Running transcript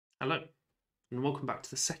Hello, and welcome back to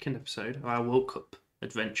the second episode of our World Cup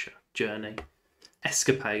adventure, journey,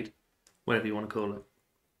 escapade, whatever you want to call it.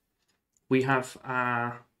 We have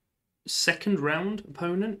our second round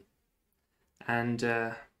opponent, and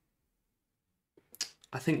I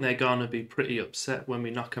think they're going to be pretty upset when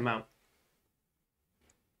we knock them out.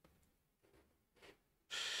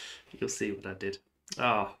 You'll see what I did.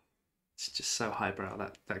 Oh, it's just so highbrow,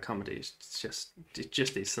 that comedy. It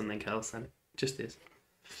just is something else, then. It just is.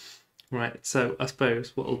 Right, so I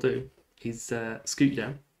suppose what I'll do is scoot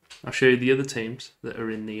down. I'll show you the other teams that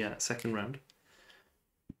are in the second round.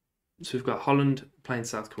 So we've got Holland playing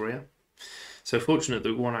South Korea. So fortunate that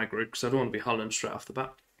we won our group because I don't want to be Holland straight off the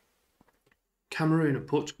bat. Cameroon and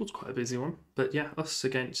Portugal's quite a busy one. But yeah, us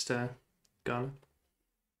against Ghana.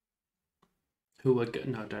 Who are good?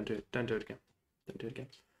 No, don't do it. Don't do it again. Don't do it again.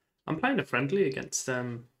 I'm playing a friendly against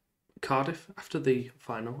Cardiff after the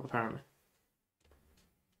final, apparently.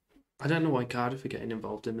 I don't know why Cardiff are getting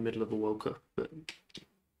involved in the middle of a World Cup, but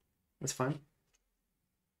that's fine.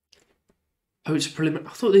 Oh, it's a preliminary.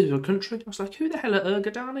 I thought these were a country. I was like, who the hell are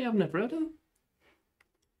Ergadani? I've never heard of them.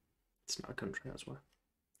 It's not a country, that's why.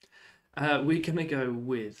 We're going to go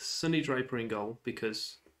with Sonny Draper in goal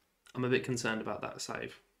because I'm a bit concerned about that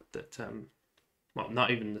save. Well, not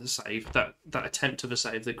even the save, that attempt of a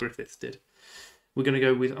save that Griffiths did. We're going to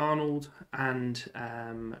go with Arnold and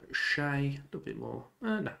Shea. A little bit more.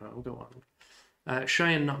 No, we'll go Arnold.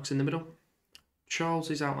 Shea and Knox in the middle.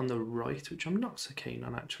 Charles is out on the right, which I'm not so keen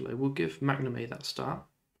on, actually. We'll give McNamee that start.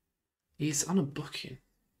 He's on a booking.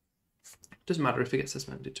 Doesn't matter if he gets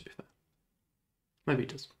suspended, to be fair. Maybe he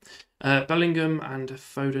does. Bellingham and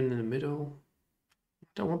Foden in the middle. I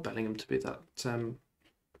don't want Bellingham to be that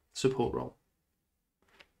support role.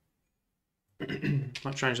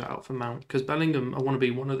 Might change that out for Mount because Bellingham, I want to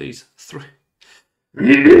be one of these three.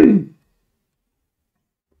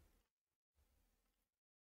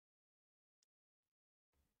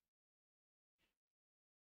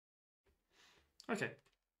 Okay.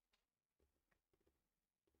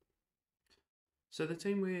 So the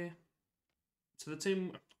team we're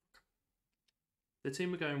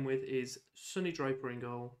going with is Sonny Draper in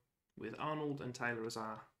goal with Arnold and Taylor as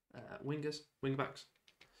our wing backs.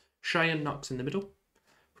 Shea and Knox in the middle.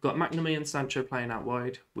 We've got McNamee and Sancho playing out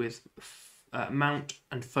wide with Mount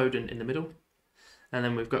and Foden in the middle. And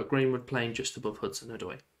then we've got Greenwood playing just above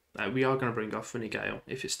Hudson-Odoi. We are going to bring off Funny Gale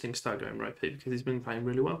if his things start going ropey because he's been playing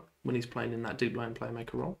really well when he's playing in that deep line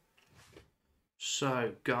playmaker role.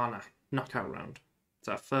 So, Ghana, knockout round. It's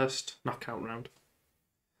our first knockout round.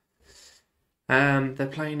 They're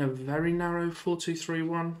playing a very narrow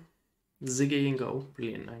 4-2-3-1. Ziggy in goal.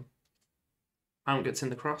 Brilliant name. Mount gets in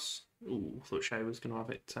the cross. Ooh, thought Shea was going to have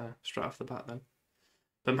it straight off the bat then.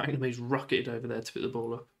 But McNamee's rocketed over there to pick the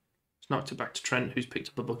ball up. He's knocked it back to Trent, who's picked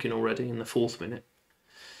up a booking already in the 4th minute.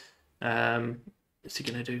 What's he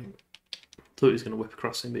going to do? Thought he was going to whip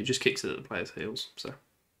across him, but he just kicks it at the player's heels. So,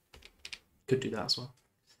 could do that as well.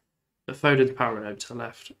 But Foden's powering over to the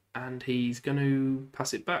left. And he's going to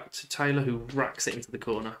pass it back to Taylor, who racks it into the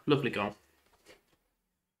corner. Lovely goal.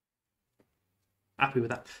 Happy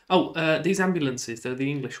with that. Oh, these ambulances, they're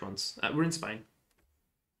the English ones. We're in Spain.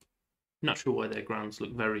 Not sure why their grounds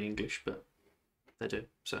look very English, but they do.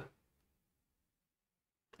 So,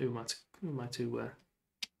 who am I to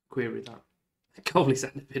query that? Coley's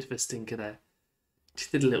had a bit of a stinker there.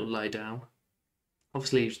 Just did a little lie down.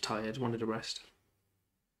 Obviously, he was tired, wanted a rest.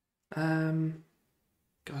 Guys,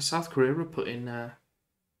 South Korea are putting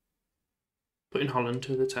Holland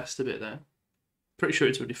to the test a bit there. Pretty sure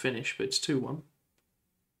it's already finished, but it's 2-1.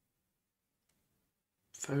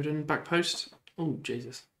 Foden, back post. Oh,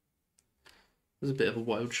 Jesus. There's a bit of a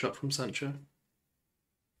wild shot from Sancho.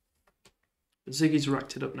 But Ziggy's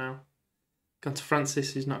racked it up now. Gone to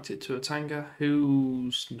Francis, who's knocked it to Atanga,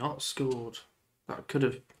 who's not scored. That could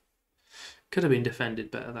have been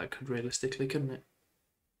defended better, that could realistically, couldn't it?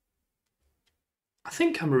 I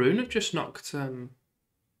think Cameroon have just knocked...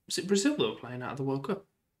 was it Brazil that were playing out of the World Cup?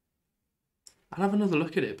 I'll have another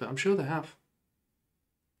look at it, but I'm sure they have.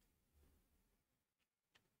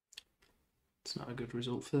 It's not a good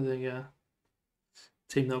result for the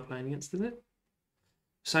team they were playing against, is it?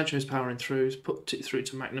 Sancho's powering through, he's put it through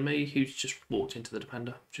to McNamee, who's just walked into the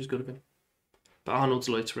defender, which is good of him. But Arnold's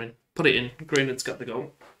loitering. Put it in. Greenwood's got the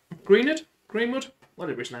goal. Greenwood?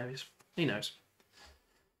 Whatever his name is. He knows.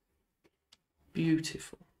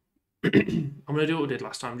 Beautiful. I'm going to do what we did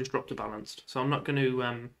last time, just drop the balanced. So I'm not going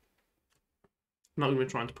to be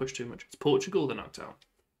trying to push too much. It's Portugal that knocked out.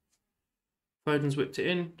 Foden's whipped it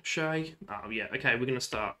in. Shea. Oh, yeah. Okay, we're going to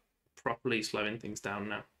start properly slowing things down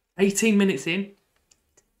now. 18 minutes in.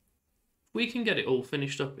 We can get it all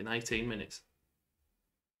finished up in 18 minutes.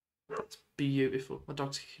 That's beautiful. My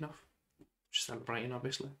dog's kicking off. Just celebrating,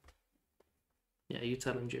 obviously. Yeah, you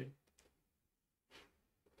tell him, June.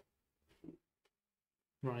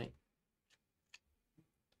 Right.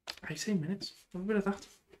 18 minutes. Have a bit of that.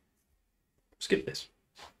 Skip this.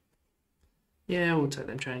 Yeah, we'll take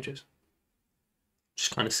them changes.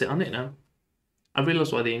 Just kind of sit on it now. I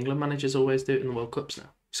realise why the England managers always do it in the World Cups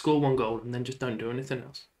now. Score one goal and then just don't do anything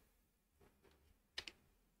else.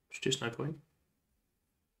 There's just no point.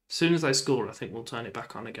 As soon as they score, I think we'll turn it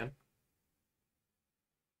back on again.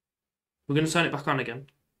 We're going to turn it back on again.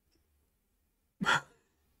 I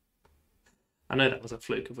know that was a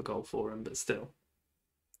fluke of a goal for him, but still.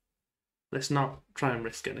 Let's not try and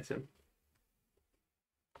risk anything.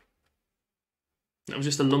 It was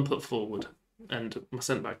just a lump up forward, and my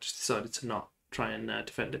centre-back just decided to not try and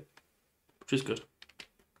defend it, which is good.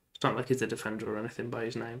 It's not like he's a defender or anything by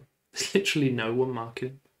his name. There's literally no one marking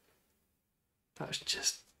him. That's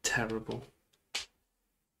just terrible.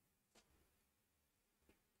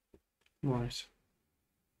 Right.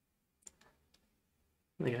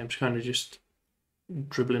 The game's kind of just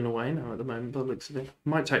dribbling away now at the moment, by the looks of it.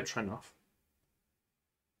 Might take Trent off.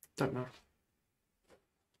 Don't know.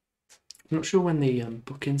 I'm not sure when the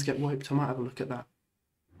bookings get wiped. I might have a look at that.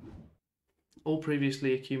 All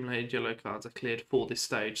previously accumulated yellow cards are cleared for this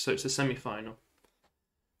stage, so it's a semi-final.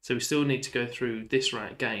 So we still need to go through this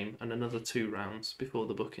game and another 2 rounds before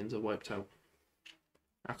the bookings are wiped out.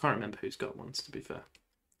 I can't remember who's got ones, to be fair.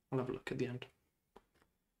 I'll have a look at the end.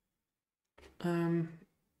 I'll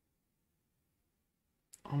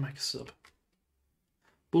make a sub.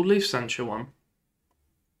 We'll leave Sancho on,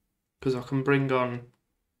 because I can bring on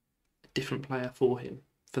a different player for him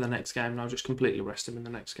for the next game, and I'll just completely rest him in the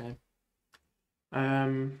next game.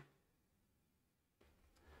 I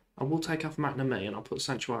will take off McNamee and I'll put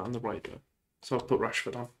Sancho out on the right though. So I'll put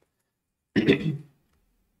Rashford on.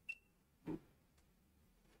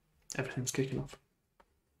 Everything's kicking off.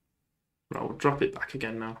 Right, we'll drop it back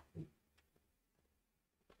again now.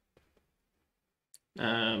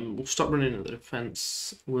 We'll stop running at the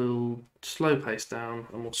defence. We'll slow pace down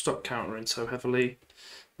and we'll stop countering so heavily.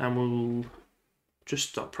 And we'll just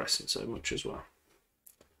stop pressing so much as well.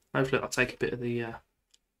 Hopefully I'll take a bit of the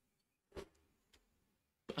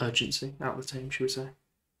urgency out of the team, should we say.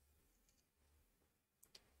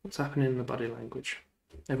 What's happening in the body language?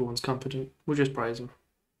 Everyone's confident. We'll just praise them.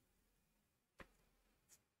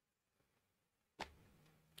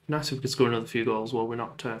 Nice if we could score another few goals while we're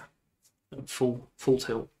not at full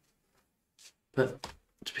tilt. But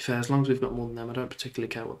to be fair, as long as we've got more than them, I don't particularly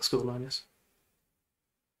care what the scoreline is.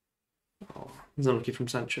 Oh, there's unlucky from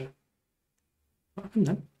Sancho. What happened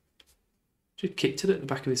then? Just kicked it at the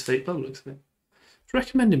back of his feet by the looks of it. It's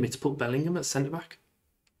recommending me to put Bellingham at centre-back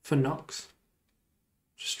for Knox.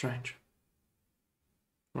 Just strange.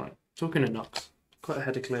 Right, talking to Knox. Quite a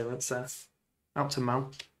header clearance there. Out to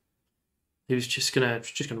Mount. He was just gonna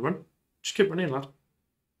run. Just keep running, lad.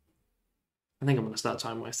 I think I'm gonna start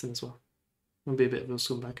time wasting as well. I'm gonna be a bit of a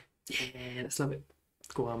scumbag. Yeah, let's love it.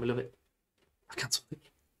 Go on, we love it. I cancelled it.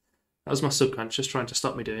 That was my subconscious just trying to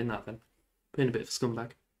stop me doing that then. Being a bit of a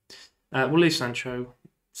scumbag. We'll leave Sancho.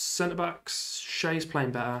 Centre backs, Shea's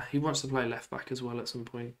playing better. He wants to play left back as well at some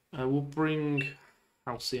point. We'll bring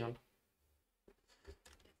Halsey on.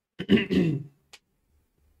 So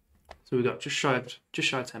we've got just shy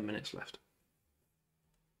of 10 minutes left.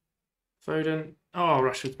 Foden. Oh,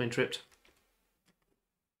 Rashford's been tripped.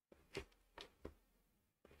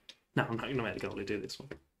 No, I'm not going to make the goalie do this one.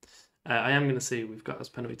 I am going to see we've got as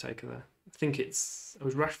penalty taker there. I think it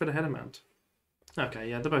was Rashford ahead of Mount. Okay,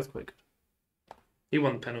 yeah, they're both quite good. He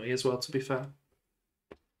won the penalty as well, to be fair.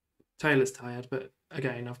 Taylor's tired, but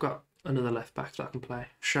again, I've got another left back that I can play.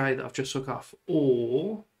 Shea that I've just took off,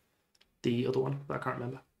 or the other one that I can't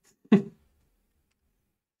remember.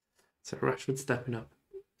 So Rashford stepping up.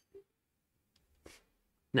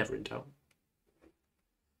 Never in doubt.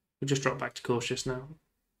 We'll just drop back to cautious now.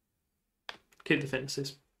 Keep the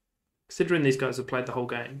fitnesses. Considering these guys have played the whole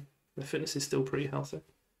game, their fitness is still pretty healthy,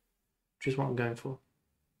 which is what I'm going for.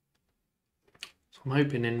 So I'm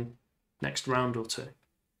hoping in next round or two,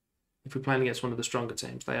 if we're playing against one of the stronger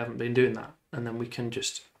teams, they haven't been doing that, and then we can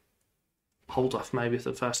just hold off maybe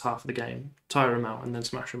for the first half of the game, tire them out, and then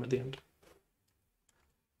smash them at the end.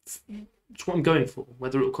 It's what I'm going for.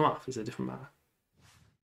 Whether it will come off is a different matter.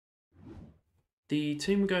 The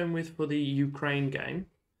team we're going with for the Ukraine game,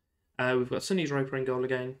 we've got Sonny Draper in goal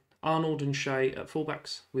again, Arnold and Shea at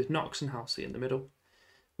fullbacks, with Knox and Halsey in the middle.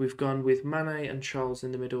 We've gone with Mane and Charles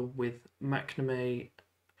in the middle, with McNamee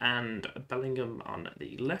and Bellingham on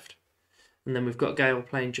the left. And then we've got Gale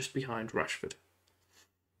playing just behind Rashford.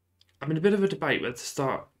 I'm in a bit of a debate whether to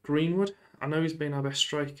start Greenwood. I know he's been our best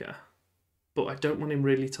striker, but I don't want him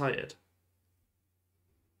really tired.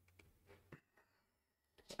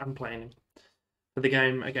 I'm playing him for the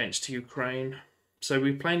game against Ukraine. So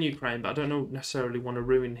we're playing Ukraine, but I don't necessarily want to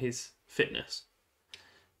ruin his fitness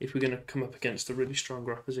if we're going to come up against a really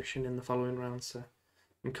stronger opposition in the following round. So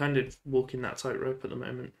I'm kind of walking that tightrope at the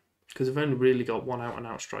moment because I've only really got one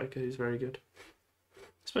out-and-out striker who's very good. I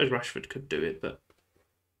suppose Rashford could do it, but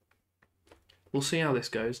we'll see how this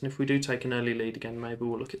goes. And if we do take an early lead again, maybe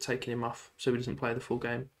we'll look at taking him off so he doesn't play the full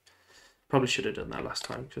game. Probably should have done that last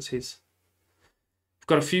time because we've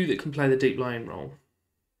got a few that can play the deep lying role,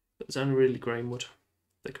 but there's only really Greenwood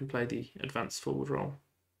that can play the advanced forward role.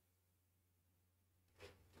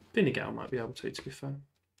 Vinegal might be able to be fair.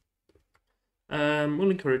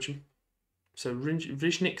 We'll encourage him. So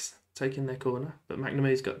Viznik's taking their corner, but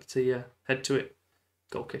McNamee's got to head to it.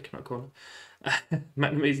 Goal kick, not corner.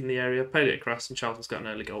 McNamee's in the area, played it across, and Charlton's got an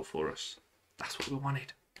early goal for us. That's what we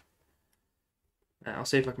wanted. I'll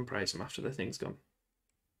see if I can praise him after the thing's gone.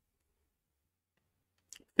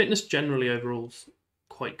 Fitness generally overall's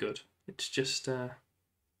quite good. It's just there's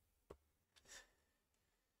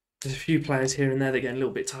a few players here and there that get a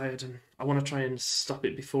little bit tired, and I want to try and stop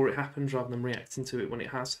it before it happens rather than reacting to it when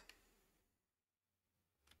it has.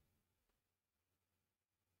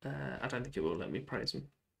 I don't think it will let me praise him.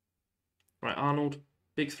 Right, Arnold,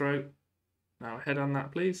 big throw. Now head on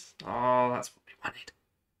that, please. Oh, that's what we wanted.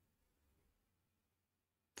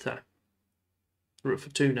 So, we're up for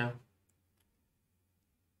 2 now.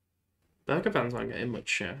 Burger fans aren't getting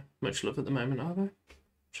much love at the moment, are they?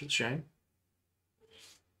 Which is a shame.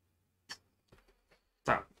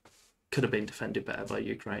 That could have been defended better by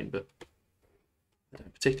Ukraine, but I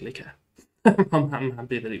don't particularly care. I'm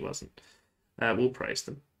happy that it wasn't. We'll praise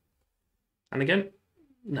them. And again,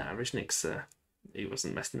 nah, Riznik's, he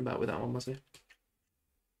wasn't messing about with that one, was he?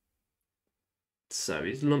 So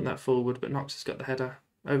he's lumped that forward, but Knox has got the header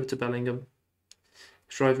over to Bellingham.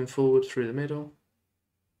 He's driving forward through the middle.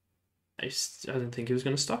 I didn't think he was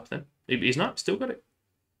going to stop then. He's not, still got it.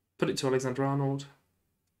 Put it to Alexander-Arnold.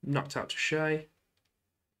 Knocked out to Shea.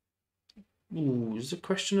 Ooh, is there a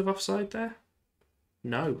question of offside there?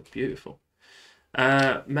 No, beautiful.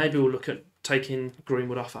 Maybe we'll look at taking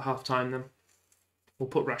Greenwood off at half-time then. We'll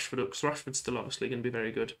put Rashford up, because Rashford's still obviously going to be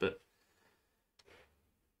very good, but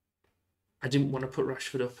I didn't want to put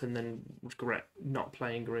Rashford up and then regret not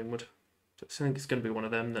playing Greenwood. So I think it's going to be one of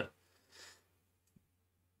them that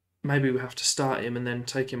maybe we have to start him and then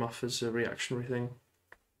take him off as a reactionary thing.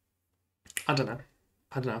 I don't know.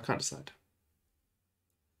 I can't decide.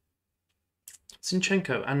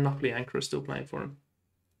 Zinchenko and Napoli-Anchor are still playing for him.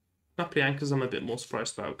 Napoli-Anchor's I'm a bit more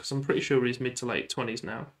surprised about because I'm pretty sure he's mid to late 20s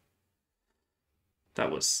now. That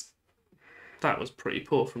was pretty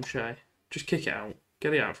poor from Shea. Just kick it out.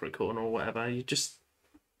 Get it out for a corner or whatever. It's just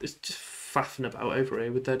faffing about over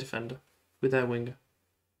here with their defender, with their winger.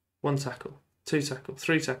 1 tackle, 2 tackles,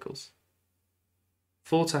 3 tackles,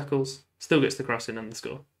 4 tackles. Still gets the cross in and the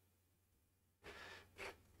score.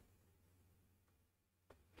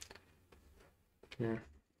 Yeah,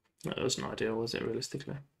 that wasn't ideal, was it,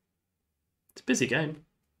 realistically? It's a busy game.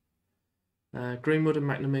 Greenwood and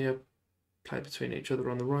McNamee play between each other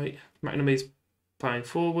on the right. McNamee's playing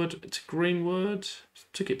forward to Greenwood.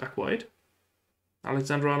 Took it back wide.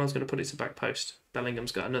 Alexander-Arnold's going to put it to back post.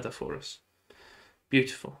 Bellingham's got another for us.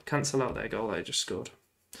 Beautiful. Cancel out their goal they just scored.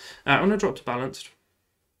 I'm going to drop to balanced.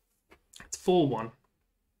 It's 4-1.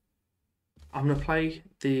 I'm going to play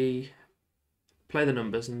the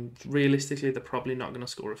numbers, and realistically they're probably not going to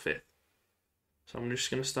score a 5th. So I'm just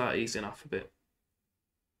going to start easing off a bit.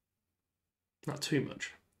 Not too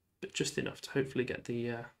much, but just enough to hopefully get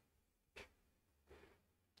the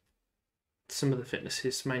some of the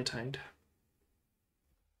fitnesses maintained.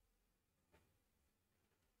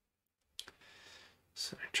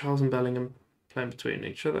 So Charles and Bellingham playing between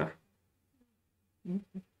each other.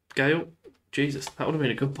 Gale, Jesus, that would have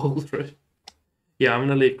been a good ball through. Yeah, I'm going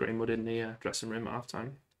to leave Greenwood in the dressing room at half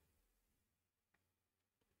time.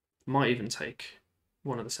 Might even take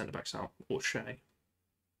one of the centre-backs out, or Shea.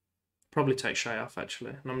 Probably take Shea off,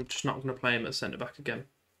 actually. And I'm just not going to play him at centre-back again.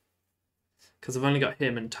 Because I've only got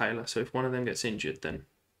him and Taylor, so if one of them gets injured, then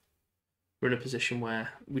we're in a position where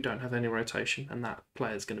we don't have any rotation, and that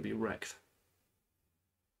player's going to be wrecked.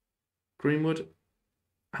 Greenwood,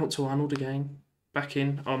 out to Arnold again. Back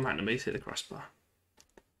in. Oh, McNamee hit the crossbar.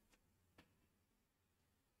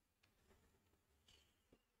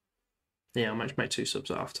 Yeah, I'll make 2 subs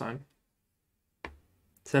at half time.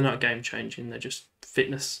 So they're not game changing, they're just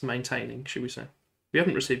fitness maintaining, should we say. We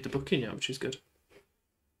haven't received a booking yet, which is good.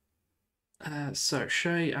 So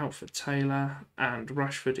Shea out for Taylor and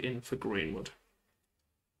Rashford in for Greenwood.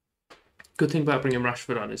 Good thing about bringing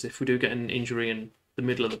Rashford on is if we do get an injury in the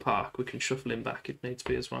middle of the park, we can shuffle him back if needs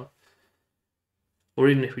be as well. Or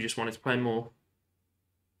even if we just wanted to play more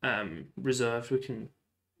reserved, we can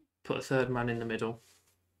put a third man in the middle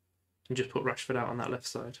and just put Rashford out on that left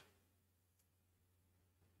side.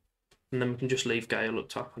 And then we can just leave Gale up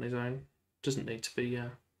top on his own. Doesn't need to be...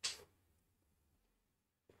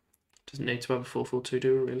 doesn't need to have a 4-4-2,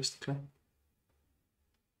 do it realistically.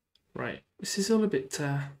 Right, this is all a bit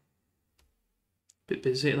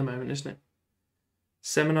busy at the moment, isn't it?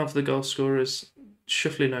 Semenov, the goal scorers,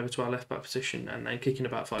 shuffling over to our left back position and then kicking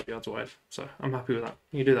about 5 yards wide. So I'm happy with that.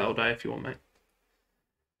 You can do that all day if you want, mate.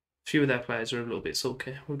 A few of their players are a little bit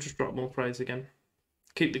sulky. We'll just drop more praise again.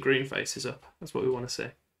 Keep the green faces up. That's what we want to see.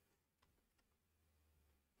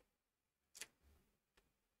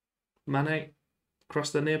 Mane, across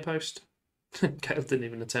the near post. Gale didn't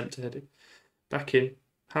even attempt to head it. Back in.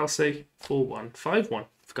 Halsey, 4-1. 5-1.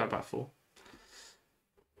 Forgot about 4.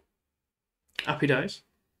 Happy days.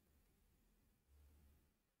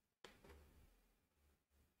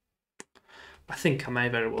 I think I may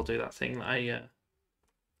very well do that thing that I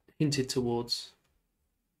hinted towards.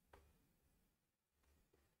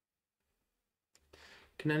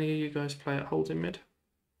 Can any of you guys play at holding mid?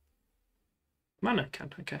 Mana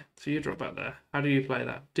can, okay. So you drop back there. How do you play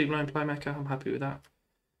that? Deep line playmaker, I'm happy with that.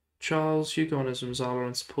 Charles, you go on as Mazzala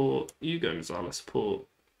on support. You go Mazzala support.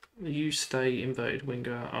 You stay inverted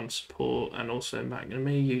winger on support, and also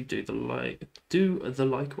McNamee, you do the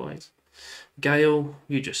likewise. Gale,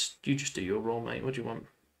 you just do your role, mate. What do you want?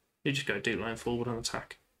 You just go deep line forward on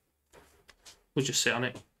attack. We'll just sit on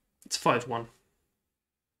it. It's 5-1.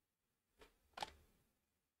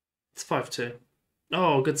 It's 5-2.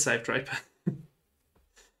 Oh, good save, Draper.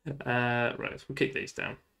 Right, we'll kick these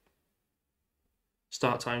down.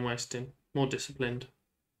 Start time wasting. More disciplined.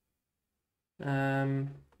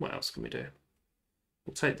 What else can we do?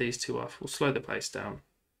 We'll take these two off. We'll slow the pace down.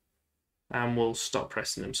 And we'll stop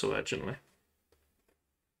pressing them so urgently.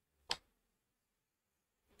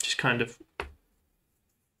 Just kind of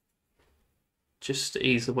just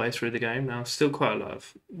ease the way through the game now. Still quite a lot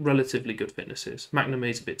of relatively good fitnesses.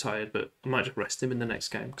 McNamee's a bit tired, but I might just rest him in the next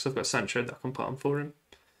game because I've got Sancho that I can put on for him.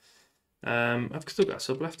 I've still got a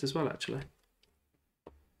sub left as well, actually.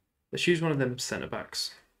 Let's use one of them centre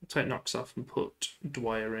backs. I'll take Knox off and put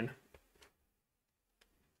Dwyer in.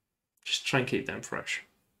 Just try and keep them fresh.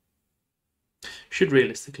 Should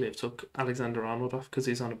realistically have took Alexander-Arnold off because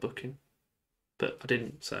he's on a booking. But I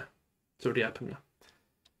didn't, so it's already happened now.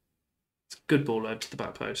 It's a good ball over to the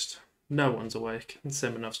back post. No one's awake, and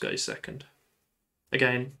Semenov's got his second.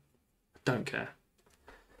 Again, don't care.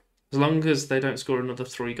 As long as they don't score another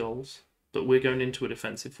 3 goals, but we're going into a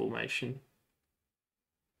defensive formation.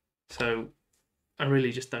 So I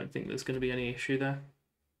really just don't think there's going to be any issue there.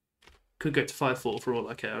 Could go to 5-4 for all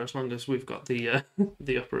I care, as long as we've got the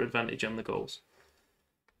the upper advantage on the goals.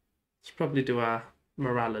 Let's probably do our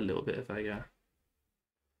morale a little bit of a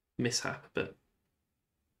mishap, but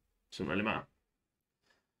doesn't really matter.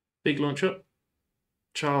 Big launch up.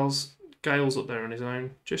 Charles, Gale's up there on his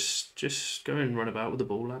own. Just go and run about with the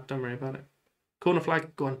ball, lad. Don't worry about it. Corner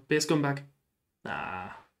flag, go on. Be a scumbag. Nah.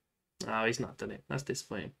 No, he's not done it. That's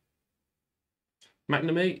disappointing.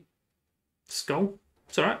 McNamee, Skull.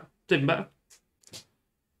 It's alright. It's even better.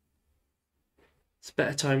 It's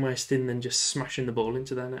better time wasting than just smashing the ball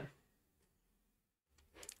into their net.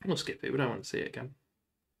 We'll skip it. We don't want to see it again.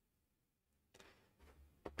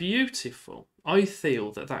 Beautiful. I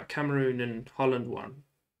feel that Cameroon and Holland one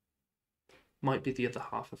might be the other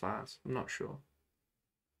half of ours. I'm not sure.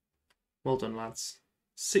 Well done, lads.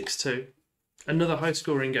 6-2. Another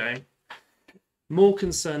high-scoring game. More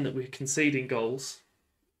concerned that we're conceding goals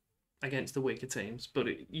against the weaker teams, but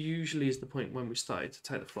it usually is the point when we started to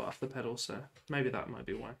take the foot off the pedal, so maybe that might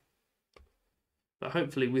be why. But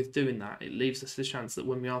hopefully with doing that, it leaves us the chance that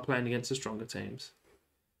when we are playing against the stronger teams,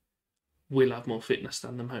 we'll have more fitness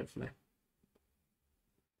than them, hopefully.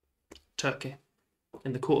 Turkey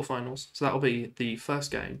in the quarterfinals. So that'll be the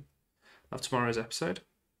first game of tomorrow's episode.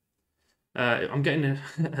 I'm getting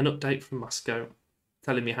an update from Moscow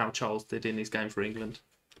telling me how Charles did in his game for England.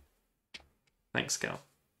 Thanks, Scal.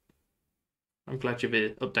 I'm glad you've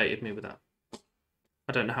updated me with that.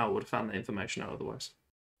 I don't know how I would have found that information out otherwise.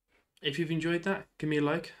 If you've enjoyed that, give me a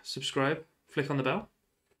like, subscribe, flick on the bell,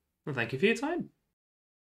 and thank you for your time.